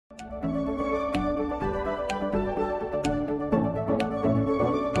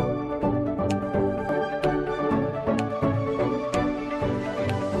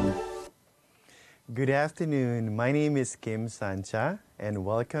Good afternoon. My name is Kim Sancha and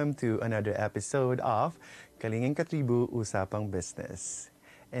welcome to another episode of Katribu, Usapang Business.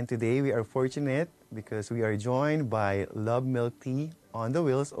 And today we are fortunate because we are joined by LoveMilkTea on the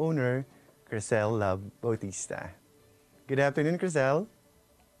Wheels owner, Cresel Love Bautista. Good afternoon, Cresel.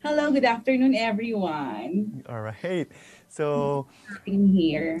 Hello, good afternoon, everyone. All right. So, Being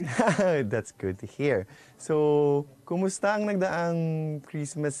here. that's good to hear. So, kumusta ang nagdaang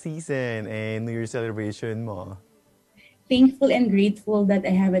Christmas season and New Year celebration mo? Thankful and grateful that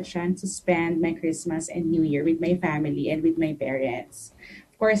I have a chance to spend my Christmas and New Year with my family and with my parents.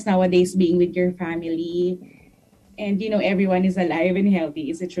 Of course, nowadays, being with your family and everyone is alive and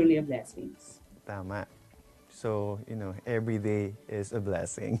healthy is truly a blessing. Tama. So, every day is a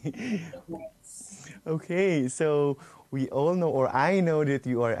blessing. Yes. Okay, so we all know, or I know that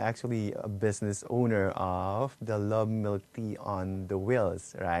you are actually a business owner of the Love Milk Tea on the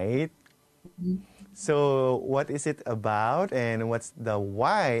Wheels, right? Mhm. So, what is it about and what's the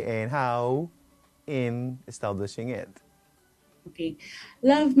why and how in establishing it? Okay.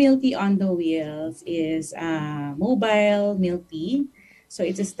 Love Milk Tea on the Wheels is a mobile milk tea. So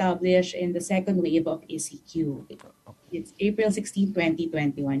it's established in the second wave of ACQ. It's April 16,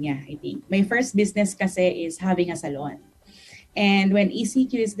 2021. Yeah, I think. My first business kasi is having a salon. And when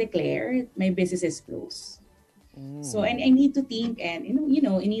ECQ is declared, my business is closed. So and I need to think and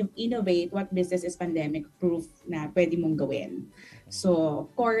innovate what business is pandemic proof na pwede mong gawin. So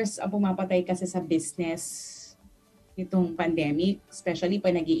of course, ang pumapatay kasi sa business itong pandemic, especially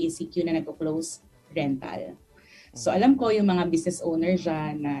pag nag-ECQ na nagko-close rental. So alam ko yung mga business owner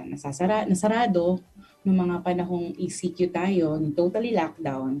dyan na nasarado ng mga panahong ECQ tayo, yung totally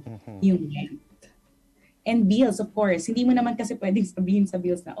lockdown, yung rent. And bills, of course. Hindi mo naman kasi pwedeng sabihin sa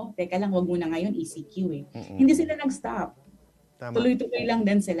bills na, oh, teka lang, wag mo na ngayon ECQ eh. Hindi sila nag-stop. Tama. Tuloy-tuloy lang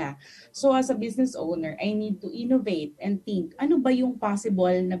din sila. So as a business owner, I need to innovate and think, ano ba yung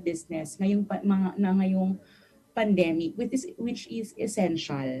possible na business ngayong pandemic which is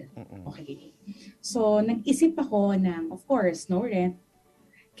essential. Okay. So nag-isip ako ng, of course, no rent,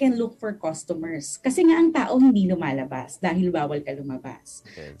 can look for customers. Kasi nga ang tao hindi lumalabas dahil bawal ka lumabas.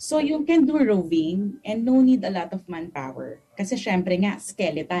 Okay. So you can do roving and no need a lot of manpower. Kasi syempre nga,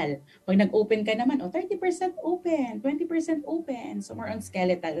 skeletal. Pag nag-open ka naman, 30% open, 20% open. So more on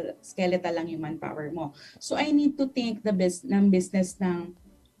skeletal lang yung manpower mo. So I need to think ng business ng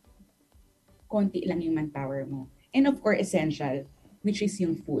konti lang yung manpower mo. And of course, essential, which is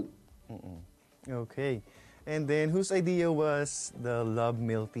yung food. Okay. And then, whose idea was the Love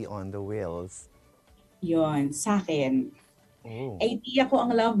Milk Tea on the Wheels? Yon, sa akin. Oh. Idea ko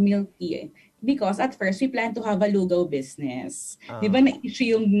ang Love Milk Tea. Because at first, we plan to have a lugaw business. Di ba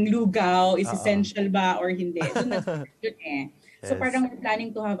na-issue yung lugaw, is essential ba or hindi? Doon yun eh. So parang we're planning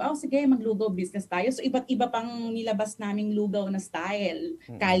to have, sige, maglugaw business tayo. So iba't iba pang nilabas naming lugaw na style,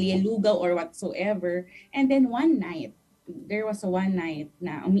 kalye lugaw or whatsoever. And then there was one night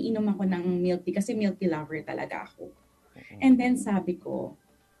na umiinom ako ng milk tea kasi milk tea lover talaga ako. And then sabi ko,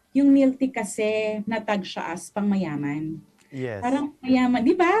 yung milk tea kasi natag siya as pang mayaman. Yes. Parang mayaman,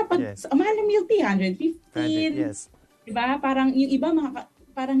 di ba? Pag mahal ng milk tea, 115. Yes. Di ba? Parang yung iba,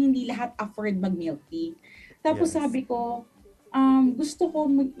 parang hindi lahat afford mag-milk tea. Tapos sabi ko, gusto ko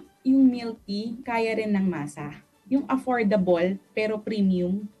yung milk tea, kaya rin ng masa. Yung affordable, pero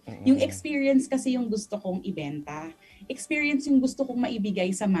premium. Yung experience kasi yung gusto kong ibenta. Experience yung gusto kong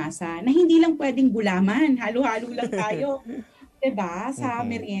maibigay sa masa na hindi lang pwedeng gulaman. Halo-halo lang tayo. Diba? Sa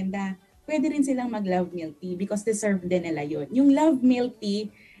merienda. Pwede rin silang mag-love milk tea because deserve din nila yun. Yung love milk tea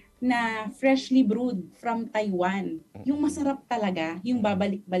na freshly brewed from Taiwan. Yung masarap talaga, yung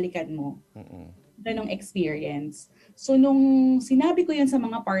babalik-balikan mo. Ganong experience. So nung sinabi ko yan sa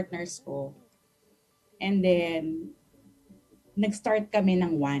mga partners ko, and then nag-start kami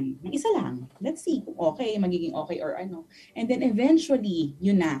ng isa lang. Let's see kung okay, magiging okay or ano. And then eventually,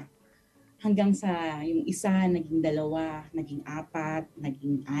 yun na. Hanggang sa yung isa, naging 2, naging 4,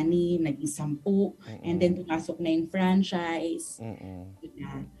 naging 6, naging 10. And then pumasok na yung franchise. Yun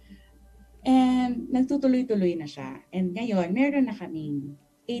na. And nagtutuloy-tuloy na siya. And ngayon, meron na kaming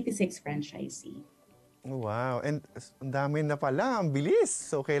 86 franchisee. Oh, wow. And ang dami na pala. Ang bilis.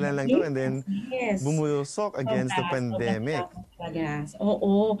 So, kailan lang to? And then, bumulusok against the pandemic.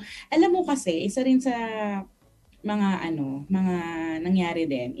 Oo. Alam mo kasi, isa rin sa mga nangyari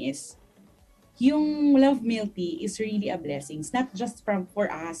din is, yung Love Milk Tea is really a blessing. It's not just for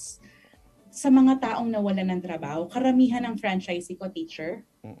us. Sa mga taong nawalan ng trabaho, karamihan ng franchisee ko, teacher,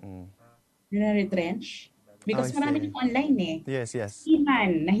 na-retrench. Because marami din online eh. Yes.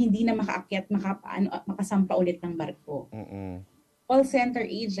 Iman na hindi na makaakyat, makasampa ulit ng barko. call center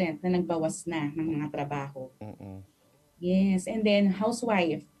agent na nagbawas na ng mga trabaho. Mm-mm. Yes, and then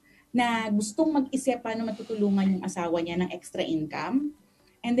housewife na gustong mag-isip paano matutulungan yung asawa niya ng extra income.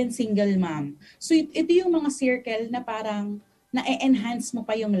 And then single mom. So ito yung mga circle na parang na-enhance mo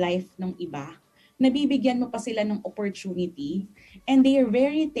pa yung life ng iba. Nabibigyan mo pa sila ng opportunity. And they are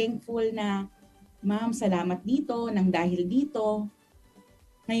very thankful na, ma'am, salamat dito, nang dahil dito,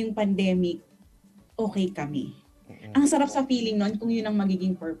 ngayong pandemic, okay kami. Ang sarap sa feeling nun kung yun ang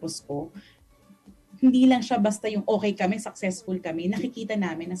magiging purpose ko. Hindi lang siya basta yung okay kami, successful kami. Nakikita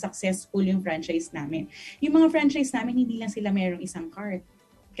namin na successful yung franchise namin. Yung mga franchise namin, hindi lang sila mayroong isang cart.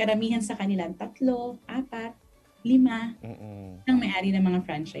 Karamihan sa kanila 3, 4, 5 ang may-ari ng mga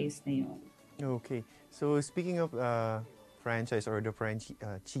franchise na yun. Okay. So, speaking of franchise or the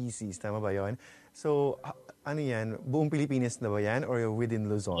franchisees, tama ba yun? So, ano yan? Buong Pilipinas na ba yan or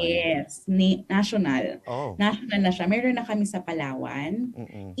within Luzon? Yes, national. Oh. National na siya. Meron na kami sa Palawan,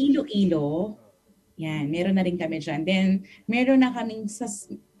 Iloilo, yan, meron na rin kami dyan. Then, meron na kaming sa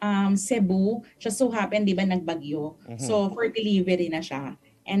Cebu, just so happen, di ba, nagbagyo. So, for delivery na siya.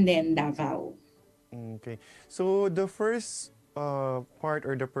 And then Davao. Okay. So the first part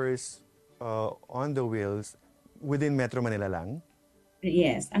or the first on the wheels within Metro Manila lang?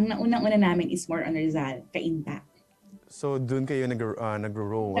 Yes. Ang naunang-una namin is more on Rizal, Cainta. So doon kayo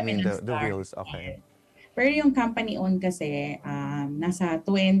nagro-roam, I mean the wheels. Okay. Pero yung company owned kasi, nasa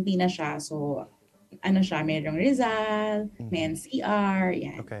 20 na siya. So, ano siya, merong Rizal, may NCR,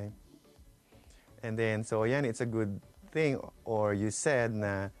 yan. Okay. And then, so yan, it's a good thing, or you said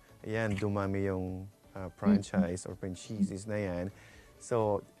na yan, dumami yung franchise or franchises na yan.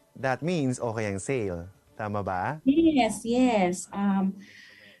 So, that means okay ang sale. Tama ba? Yes, yes.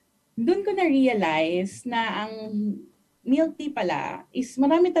 Doon ko na-realize na ang milk tea pala is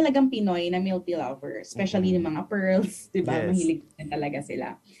marami talagang Pinoy na milk tea lovers, especially yung mga pearls, di ba? Yes. Mahilig na talaga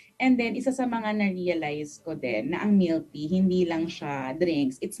sila. And then, isa sa mga na-realize ko din na ang milk tea, hindi lang siya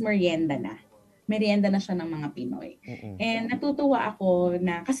drinks, it's merienda na. Merienda na siya ng mga Pinoy. And natutuwa ako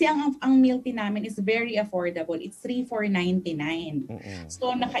na, kasi ang milk tea namin is very affordable. It's 3,499.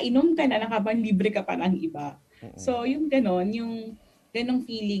 So, nakainom ka na, libre ka pa ng iba. So, yung ganong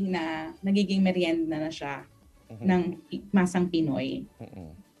feeling na nagiging merienda na siya ng masang Pinoy.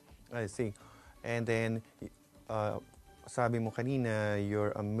 I see. And then, sabi mo kanina,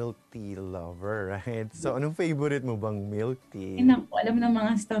 you're a milk tea lover, right? So, anong favorite mo bang milk tea? Alam ng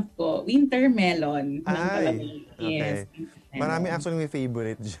mga staff ko, winter melon. Ay, yes. Okay. Marami actually may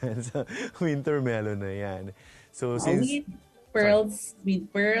favorite dyan sa winter melon na yan. So, since... with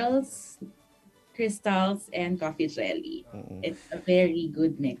pearls, crystals, and coffee jelly. It's a very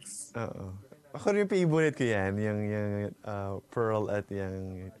good mix. Oo. Ako rin yung favorite ko yan, yung pearl at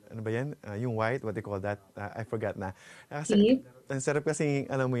yung, ano ba yan? Yung white, what do you call that? I forgot na. Kasi, ang sarap kasi,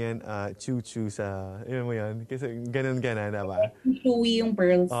 alam mo yan, chew-chew sa, yun mo yan, kasi ganun-ganan, ba? Chewy yung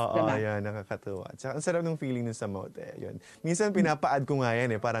pearls. Oo, yan, nakakatuwa. Tsaka, ang sarap ng feeling nun sa mouth, yun. Minsan, pinapa-add ko nga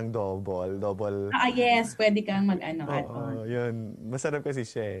yan, parang double. Yes, pwede kang mag-add on. Oo, yun. Masarap kasi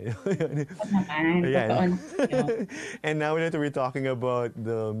siya, Naman, totoo. And now that we're talking about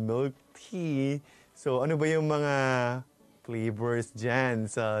the milk tea, so ano ba yung mga flavors dyan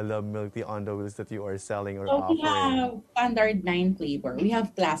sa Love Milk Tea on the wheels that you are selling or offering? We have standard 9 flavor. We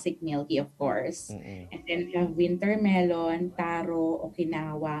have classic milk tea, of course. And then we have winter melon, taro,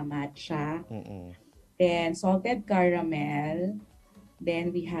 Okinawa, matcha. Then salted caramel.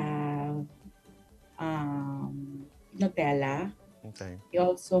 Then we have Nutella. Okay. We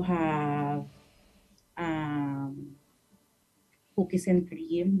also have cookies and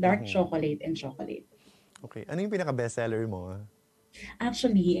cream, dark chocolate, and chocolate. Okay. Ano yung pinaka-bestseller mo?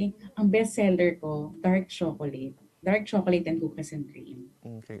 Actually, ang bestseller ko, dark chocolate. Dark chocolate and cookies and cream.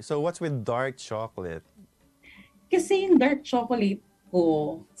 Okay. So, what's with dark chocolate? Kasi yung dark chocolate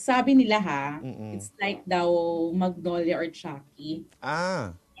ko, sabi nila it's like daw Magnolia or Chucky.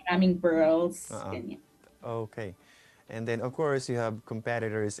 Maraming pearls. Ganyan. Okay. And then, of course, you have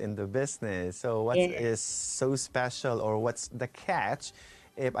competitors in the business. So, what is so special or what's the catch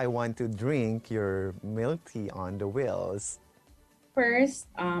if I want to drink your milk tea on the wheels?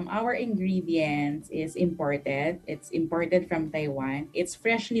 First, our ingredients is imported. It's imported from Taiwan. It's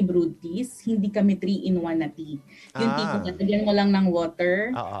freshly brewed teas. Hindi kami 3-in-1 na tea. Yung tea kung natagyan mo lang ng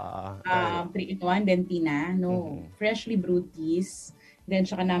water, 3-in-1, then tea na. No, freshly brewed teas. Then,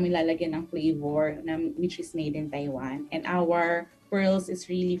 saka namin lalagyan ng flavor which is made in Taiwan. And our pearls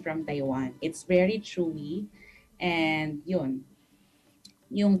is really from Taiwan. It's very chewy. And yun,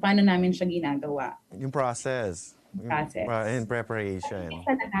 yung paano namin siya ginagawa. Yung process. In preparation.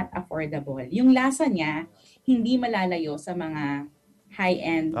 Sa lahat affordable. Yung lasa niya, hindi malalayo sa mga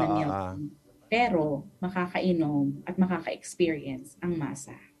high-end na milk Ah. tea. Pero makakainom at makaka-experience ang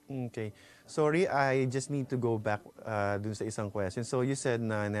masa. Okay. Sorry, I just need to go back dun sa isang question. So you said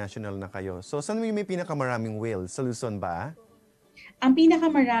na national na kayo. So saan may pinakamaraming whales? Sa Luzon ba? Ang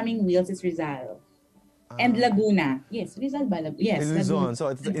pinakamaraming wheels is Rizal. And Laguna. Yes, Rizal ba? Yes, In Laguna. Luzon. So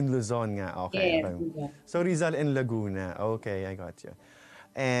it's in Luzon nga. Okay. Yes, Okay. Rizal. So Rizal and Laguna. Okay, I got you.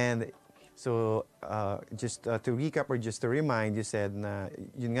 And so just to recap or just to remind, you said na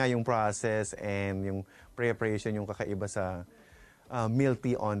yun nga yung process and yung preparation yung kakaiba sa milk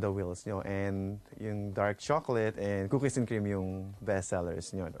tea on the wheels nyo. And yung dark chocolate and cookies and cream yung best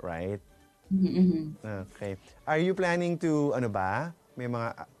sellers nyo, right? Okay. Are you planning to, ano ba? May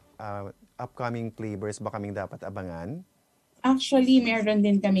mga upcoming flavors ba kaming dapat abangan? Actually, meron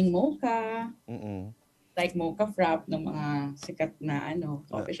din kaming mocha. Mm-mm. Like mocha frap ng mga sikat na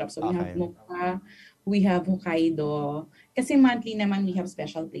coffee shop. So we have Okay. mocha, we have Hokkaido. Kasi monthly naman we have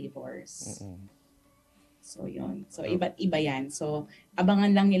special flavors. So yun. So iba't iba yan. So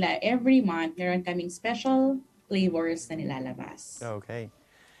abangan lang nila every month meron kaming special flavors na nilalabas. Okay.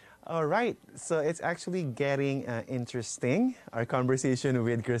 All right. So it's actually getting interesting, our conversation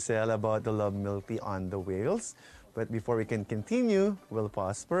with Cresel about the Love Milk Tea on the wheels. But before we can continue, we'll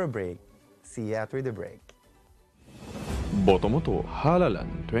pause for a break. See you after the break. Botomoto Halalan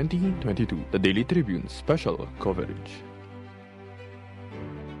 2022, the Daily Tribune special coverage.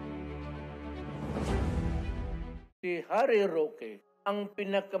 Si Harry Roque ang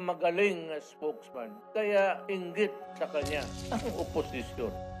pinakamagaling na spokesman, kaya inggit sa kanya ang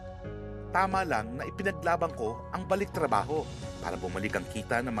oposisyon. Tama lang na ipinaglaban ko ang balik trabaho para bumalik ang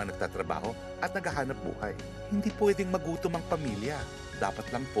kita ng mga nagtatrabaho at naghahanap buhay. Hindi pwedeng magutom ang pamilya. Dapat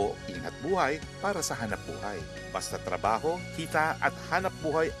lang po ingat buhay para sa hanap buhay. Basta trabaho, kita at hanap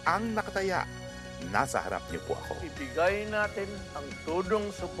buhay ang nakataya. Nasa harap niyo po ako. Ibigay natin ang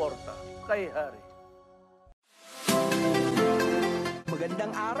tudong suporta kay Harry.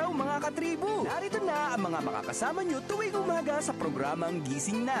 Magandang araw mga katribu! Narito na ang mga makakasama nyo tuwing umaga sa programang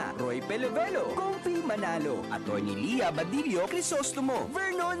Gising Na. Roy Pelevelo, Comfy Manalo, Atty. Lia Badillo Crisostomo,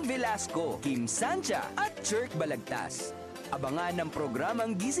 Vernon Velasco, Kim Sancha at Jerk Balagtas. Abangan ang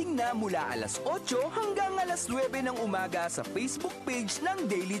programang Gising Na mula alas 8 hanggang alas 9 ng umaga sa Facebook page ng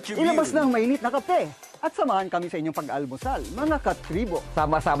Daily Tribune. Ilabas ng mainit na kape at samahan kami sa inyong pag-almusal, mga katribo.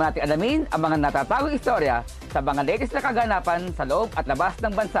 Sama-sama natin alamin ang mga natatagong istorya sa mga latest na kaganapan sa loob at labas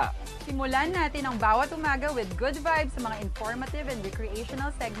ng bansa. Simulan natin ang bawat umaga with good vibes sa mga informative and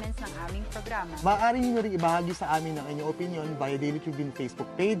recreational segments ng aming programa. Maaari niyo rin ibahagi sa amin ang inyong opinion via Daily Tribune Facebook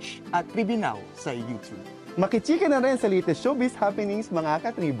page at TribuneNow sa YouTube. Makichika na rin sa latest showbiz happenings, mga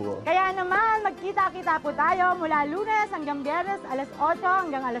katribo. Kaya naman, magkita-kita po tayo mula Lunes hanggang Biyernes, alas 8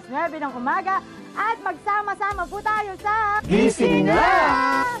 hanggang alas 9 ng umaga at magsama-sama po tayo sa Gising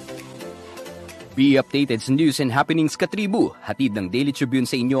Na! Be updated sa news and happenings katribu. Hatid ng Daily Tribune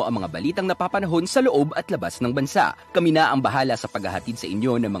sa inyo ang mga balitang napapanahon sa loob at labas ng bansa. Kami na ang bahala sa paghahatid sa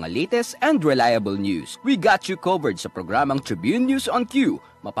inyo ng mga latest and reliable news. We got you covered sa programang Tribune News on Q.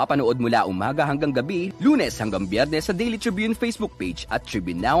 Mapapanood mula umaga hanggang gabi, Lunes hanggang Biyernes sa Daily Tribune Facebook page at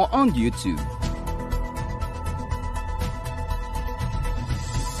TribuneNow on YouTube.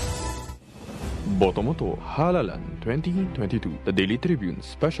 Botomoto Halalan 2022, the Daily Tribune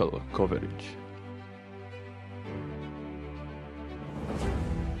special coverage.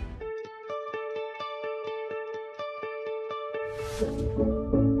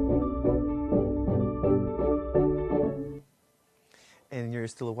 And you're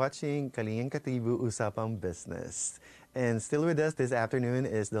still watching Katribu, Usapang Business. And still with us this afternoon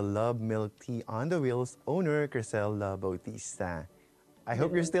is the Love Milk Tea on the Wheels owner, Cresel Love Bautista. I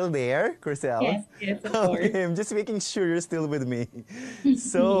hope you're still there, Cresel. Yes, of course. Okay, I'm just making sure you're still with me.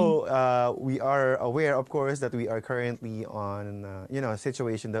 So we are aware, of course, that we are currently on a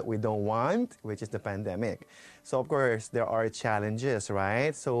situation that we don't want, which is the pandemic. So of course, there are challenges,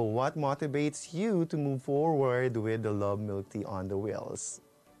 right? So what motivates you to move forward with the Love Milk Tea on the Wheels?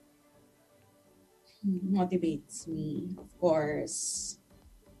 Motivates me, of course,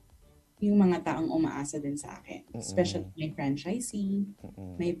 yung mga taong umaasa din sa akin. Especially may franchisee,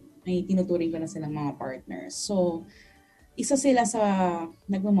 may tinuturing ko na silang mga partners. So, isa sila sa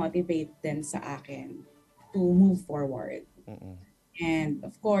nagmo-motivate din sa akin to move forward. And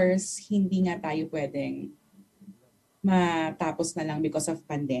of course, hindi nga tayo pwedeng matapos na lang because of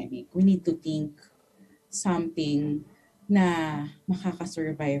pandemic. We need to think something na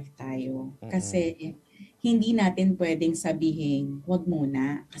makakasurvive tayo. Kasi hindi natin pwedeng sabihin, wag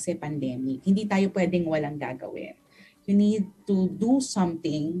muna kasi pandemic. Hindi tayo pwedeng walang gagawin. You need to do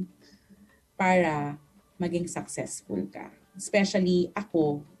something para maging successful ka. especially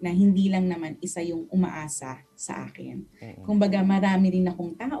ako, na hindi lang naman isa yung umaasa sa akin. Kumbaga marami rin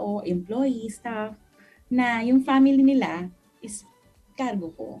akong tao, employee, staff, na yung family nila is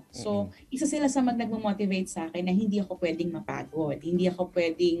cargo ko. So, isa sila sa nagmo-motivate sa akin na hindi ako pwedeng mapagod, hindi ako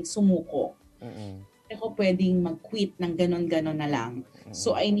pwedeng sumuko. Hindi ako pwedeng mag-quit ng ganon-ganon na lang.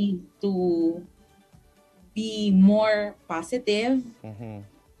 So, I need to be more positive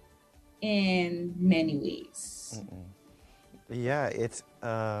in many ways. Yeah, it's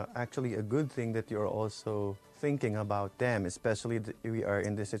actually a good thing that you're also thinking about them, especially we are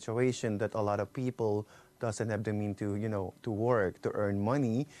in this situation that a lot of people doesn't have the means to, to work, to earn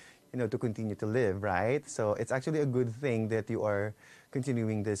money, to continue to live, right? So it's actually a good thing that you are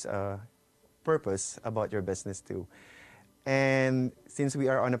continuing this purpose about your business too. And since we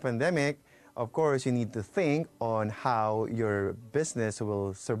are on a pandemic, of course, you need to think on how your business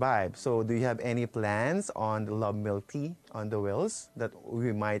will survive. So do you have any plans on the LoveMilkTea on the wheels that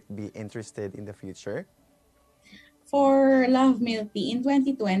we might be interested in the future? For LoveMilkTea, in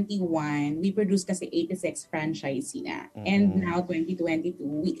 2021, we produced kasi 86 franchisee na. And now 2022,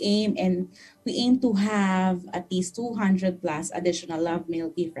 we aim to have at least 200 plus additional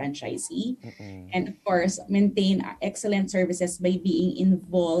LoveMilkTea franchisee. And of course, maintain excellent services by being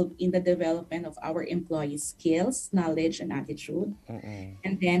involved in the development of our employees' skills, knowledge, and attitude.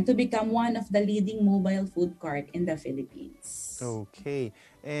 And then to become one of the leading mobile food cart in the Philippines. Okay.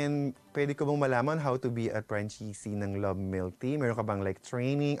 And pwede ko bang malaman how to be a franchisee ng LoveMilkTea? Meron ka bang like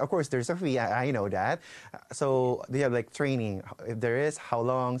training? Of course, there's a fee. I know that. So, do you have like training? If there is, how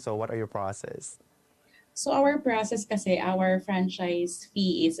long? So, what are your process? So, our process kasi, our franchise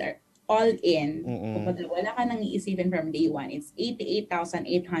fee is all in. Kumbaga, wala ka nang iisipin from day one. It's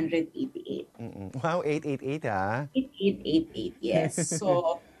 88,888. Wow, 888 ah. 8888, yes.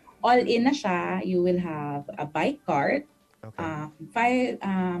 So, all in na siya. You will have a bike cart. Okay.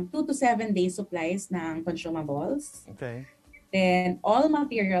 2 to 7 days supplies ng consumables. Okay. Then, all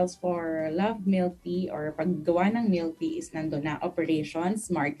materials for LoveMilkTea or paggawa ng milk tea is nandun na. Operations,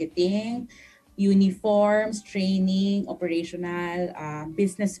 marketing, uniforms, training, operational,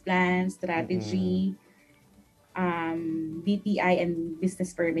 business plan, strategy, DTI and business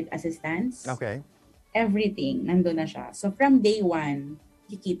permit assistance. Okay. Everything, nandun na siya. So, from day one,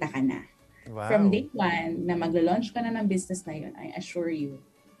 kikita ka na. Wow. From day one, na maglo-launch ka na ng business na yun, I assure you,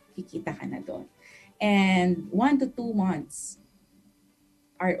 kikita ka na doon. And 1 to 2 months,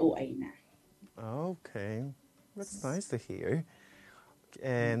 ROI na. Okay. That's nice to hear.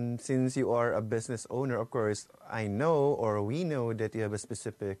 And since you are a business owner, of course, I know or we know that you have a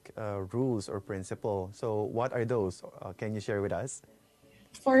specific rules or principle. So what are those? Can you share with us?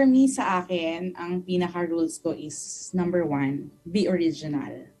 For me, sa akin, ang pinaka-rules ko is, number 1, be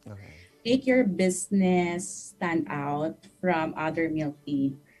original. Okay. Make your business stand out from other milk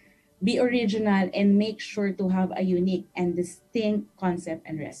tea. Be original and make sure to have a unique and distinct concept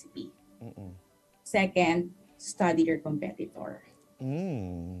and recipe. Second, study your competitor.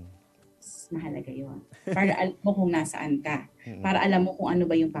 Mahalaga yun. Para alam mo kung nasaan ka. Para alam mo kung ano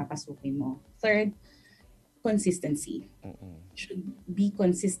ba yung papasukin mo. Third, consistency. Should be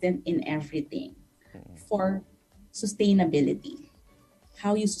consistent in everything. For sustainability.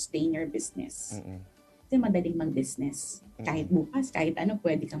 How you sustain your business. Kasi madaling mag-business. Kahit bukas, kahit ano,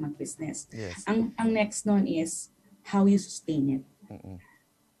 pwede kang mag-business. Yes. Ang next nun is how you sustain it.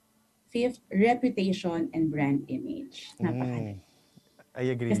 Fifth, reputation and brand image. Napakalaga.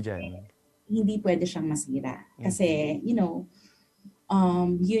 I agree Kasi dyan. hindi pwede siyang masira. Kasi, yun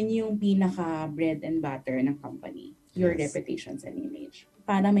yung pinaka-bread and butter ng company. Your reputations and image.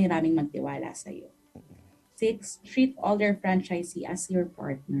 Para may raming magtiwala sa'yo. 6, treat all your franchisee as your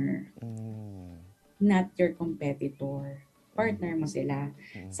partner. Not your competitor. Partner mo sila.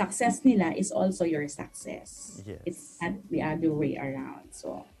 Success nila is also your success. Yes. It's not the other way around.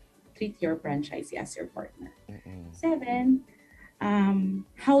 So, treat your franchisee as your partner. 7,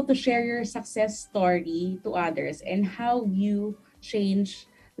 how to share your success story to others and how you change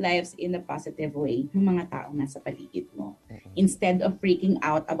lives in a positive way ng mga taong nasa paligid mo. Instead of freaking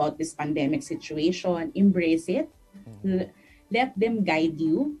out about this pandemic situation, embrace it. Let them guide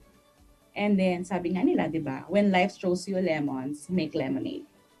you. And then, sabi nga nila, di ba? When life throws you lemons, make lemonade.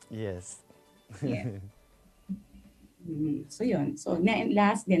 Yes. Yeah. So yun. So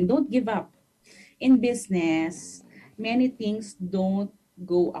last then, don't give up. In business, many things don't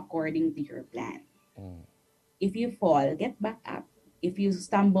go according to your plan. If you fall, get back up. If you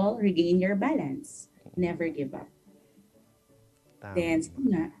stumble, regain your balance. Never give up. Then,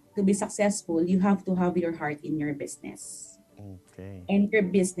 to be successful, you have to have your heart in your business. Okay. And your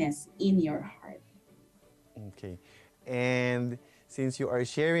business in your heart. Okay. And since you are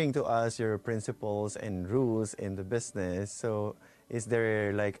sharing to us your principles and rules in the business, so is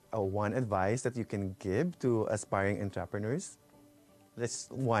there like a one advice that you can give to aspiring entrepreneurs? That's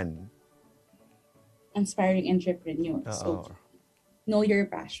one. Aspiring entrepreneur. So, know your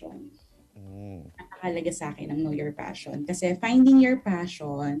passion. Nakakalaga sa akin ang know your passion. Kasi finding your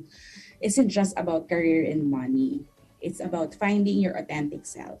passion isn't just about career and money. It's about finding your authentic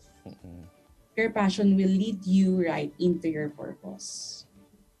self. Your passion will lead you right into your purpose.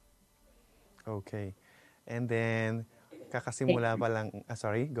 Okay. And then, kakasimula pa lang,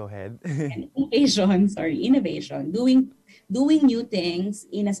 sorry, go ahead. Innovation. Doing new things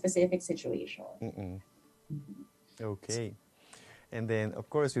in a specific situation. Okay. And then, of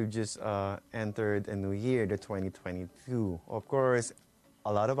course, we've just entered a new year, the 2022. Of course,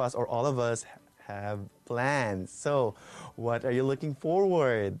 a lot of us or all of us have plans. So, what are you looking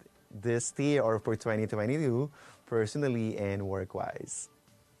forward this year or for 2022, personally and work-wise?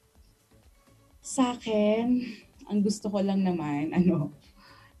 Sa akin, ang gusto ko lang naman,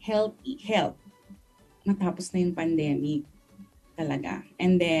 health. Matapos na yung pandemic talaga.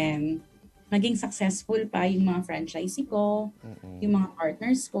 And then, maging successful pa yung mga franchisee ko, yung mga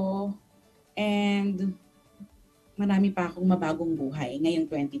partners ko, and marami pa akong mabagong buhay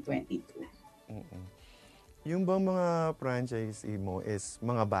ngayong 2022. Yung bang mga franchisee mo is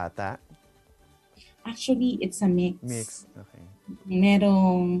mga bata? Actually, it's a mix. Okay.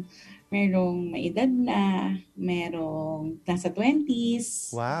 Merong may edad na, merong nasa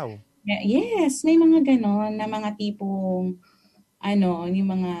 20s. Wow. Yes, may mga ganon na mga tipong yung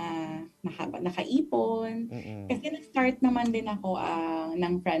mga nakaipon. Kasi nag-start naman din ako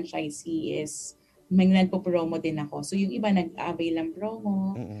ng franchisee is may nagpo-promo din ako. So yung iba nag-avail ng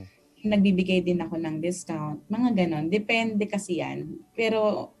promo, nagbibigay din ako ng discount, mga ganon. Depende kasi yan.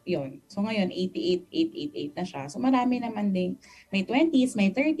 Pero yun. So ngayon, 888 na siya. So marami naman din. May 20s, may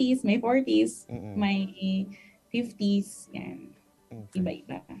 30s, may 40s, may 50s. Yan.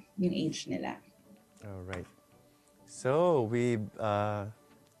 Iba-iba yung age nila. Alright. So we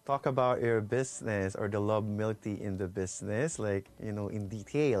talk about your business or the LoveMilkTea in the business, like, in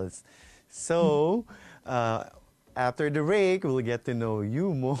details. So, after the break, we'll get to know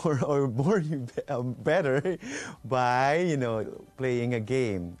you more or more better by, playing a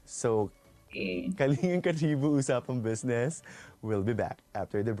game. So, Kalingang Katribu, Usapang Business, we'll be back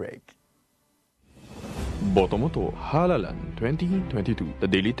after the break. Botomoto Halalan 2022, the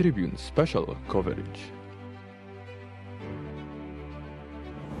Daily Tribune special coverage.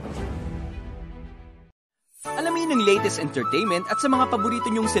 Alamin ang latest entertainment at sa mga paborito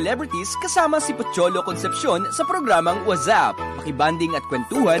niyong celebrities kasama si Pocholo Concepcion sa programang WhatsApp. Makibanding at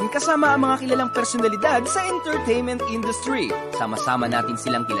kwentuhan kasama ang mga kilalang personalidad sa entertainment industry. Sama-sama natin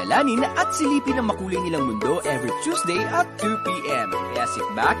silang kilalanin at silipin ang makulay nilang mundo every Tuesday at 2 p.m. Kaya sit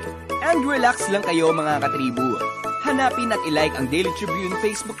back and relax lang kayo mga katribu. Hanapin at ilike ang Daily Tribune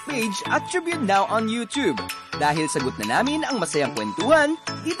Facebook page at TribuneNow on YouTube. Dahil sagot na namin ang masayang kwentuhan,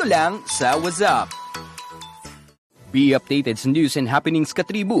 dito lang sa WhatsApp. Be updated sa news and happenings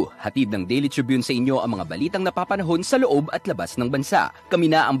Katribu. Hatid ng Daily Tribune sa inyo ang mga balitang napapanahon sa loob at labas ng bansa.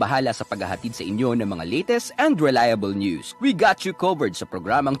 Kami na ang bahala sa paghahatid sa inyo ng mga latest and reliable news. We got you covered sa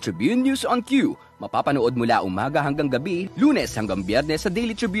programang Tribune News on Q. Mapapanood mula umaga hanggang gabi, Lunes hanggang Biyernes sa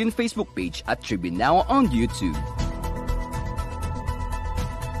Daily Tribune Facebook page at TribuneNow on YouTube.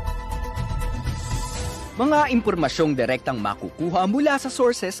 Mga impormasyong direktang makukuha mula sa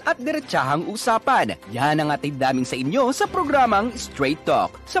sources at diretsahang usapan. Yan ang atid namin sa inyo sa programang Straight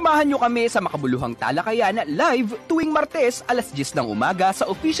Talk. Samahan nyo kami sa makabuluhang talakayan live tuwing Martes alas 10 ng umaga sa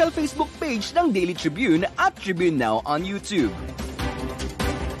official Facebook page ng Daily Tribune at TribuneNow on YouTube.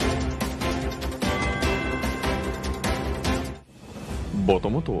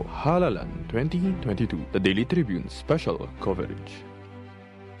 Botomoto Halalan 2022, the Daily Tribune special coverage.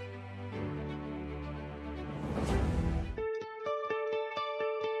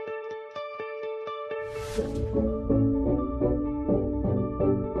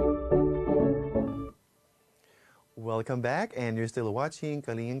 Welcome back, and you're still watching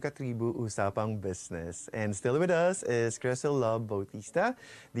Kalingang Katribu, Usapang Business. And still with us is Cresel Love Bautista,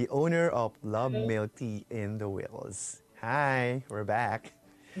 the owner of LoveMilkTea in the Wheels. Hi, we're back.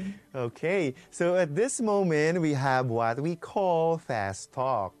 Okay, so at this moment, we have what we call Fast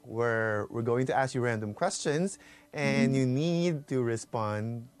Talk, where we're going to ask you random questions, and you need to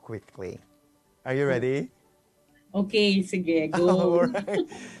respond quickly. Are you ready? Okay, sige, go. All right.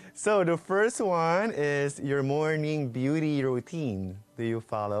 So the first one is your morning beauty routine. Do you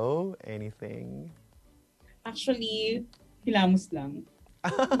follow anything? Actually, hilamos lang.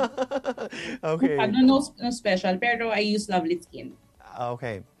 Okay. No special, pero I use Lovely Skin.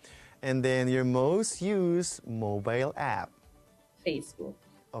 Okay. And then your most used mobile app? Facebook.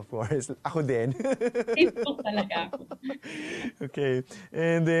 Of course. Ako din. Facebook talaga ako. Okay.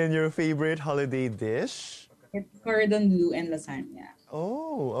 And then your favorite holiday dish? It's cordon bleu and lasagna.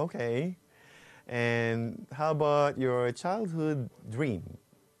 Oh, okay. And how about your childhood dream?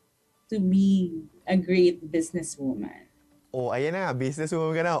 To be a great businesswoman. Oh, ayan na,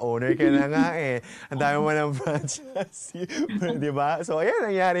 businesswoman ka na, owner ka na nga eh. Ang dami mo ng franchise. Di ba? So, ayan,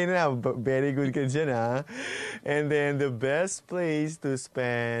 nangyari na. Very good ka dyan, ha? And then, the best place to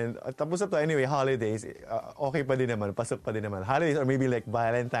spend, tapos na to, anyway, holidays, okay pa din naman, pasok pa din naman. Holidays or maybe like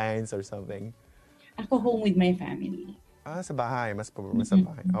Valentine's or something. Ako home with my family. Sa bahay. Mas sa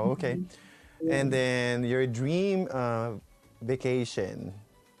bahay. Oh, okay. And then, your dream vacation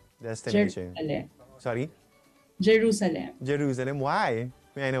destination? Jerusalem. Sorry? Jerusalem. Jerusalem. Why?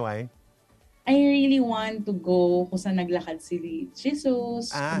 May I know why? I really want to go kung saan naglakad si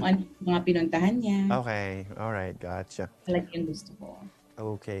Jesus, kung ano mga pinuntahan niya. Okay. Alright. Gotcha. Like yung gusto ko.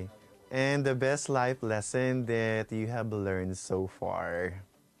 Okay. And the best life lesson that you have learned so far?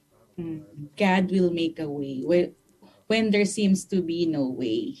 God will make a way. When there seems to be no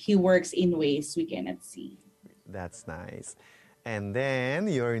way, He works in ways we cannot see. That's nice. And then,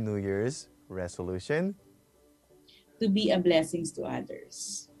 your New Year's resolution? To be a blessing to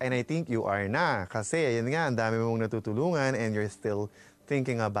others. And I think you are na. Kasi, yun nga, ang dami mong natutulungan and you're still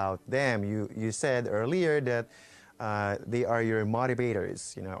thinking about them. You said earlier that they are your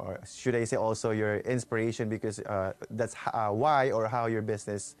motivators, you know, or should I say also your inspiration because that's why or how your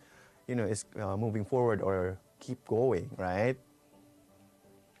business, you know, is moving forward or keep going, right?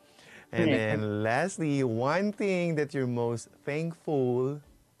 And then lastly, one thing that you're most thankful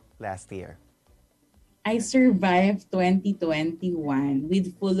last year. I survived 2021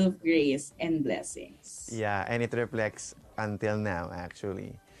 with full of grace and blessings. Yeah, and it reflects until now,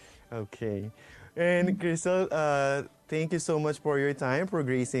 actually. Okay. And Cresel, thank you so much for your time for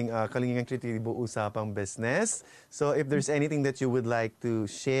gracing Kalingang Katribu Usapang Business. So if there's anything that you would like to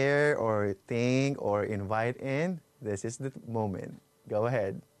share or think or invite in, this is the moment. Go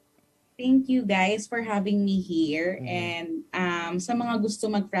ahead. Thank you guys for having me here. And sa mga gusto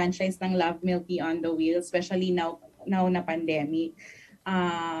mag-franchise ng LoveMilkTea on the wheel, especially now na pandemic,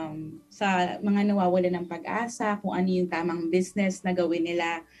 sa mga nawawala ng pag-asa, kung ano yung tamang business na gawin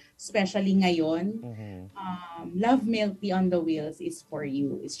nila, especially ngayon, LoveMilkTea on the wheels is for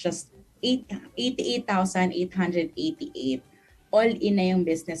you. It's just 88,888. All in na yung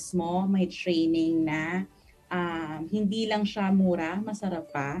business mo, may training na. Hindi lang siya mura,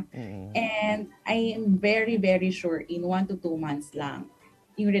 masarap pa. And I am very, very sure in 1 to 2 months lang,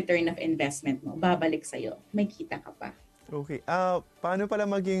 yung return of investment mo, babalik sa'yo. May kita ka pa. Okay. Paano pala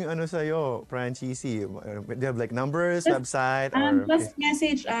maging sa'yo, franchisee? Do you have like numbers, website? Or Just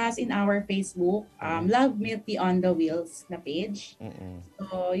message us in our Facebook, LoveMilkTea on the Wheels na page.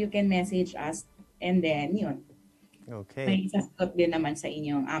 So you can message us and then yun. Okay. May sasagot din naman sa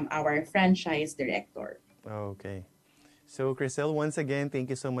inyong our franchise director. Okay. So, Cresel, once again,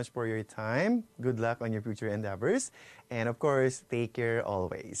 thank you so much for your time. Good luck on your future endeavors. And of course, take care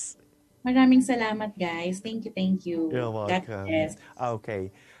always. Maraming salamat, guys. Thank you, thank you. You're welcome.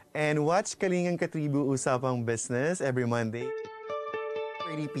 Okay. And watch Kalingang Katribu Usapang Business every Monday,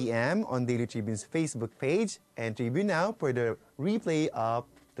 30 p.m. on Daily Tribune's Facebook page and TribuneNow for the replay of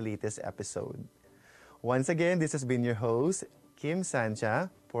the latest episode. Once again, this has been your host, Kim Sancha,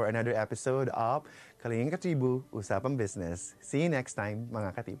 for another episode of Kalingang Katribu Usapang Business. See you next time,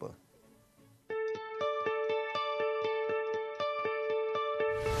 mga katibo.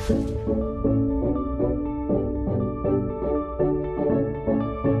 Thank you.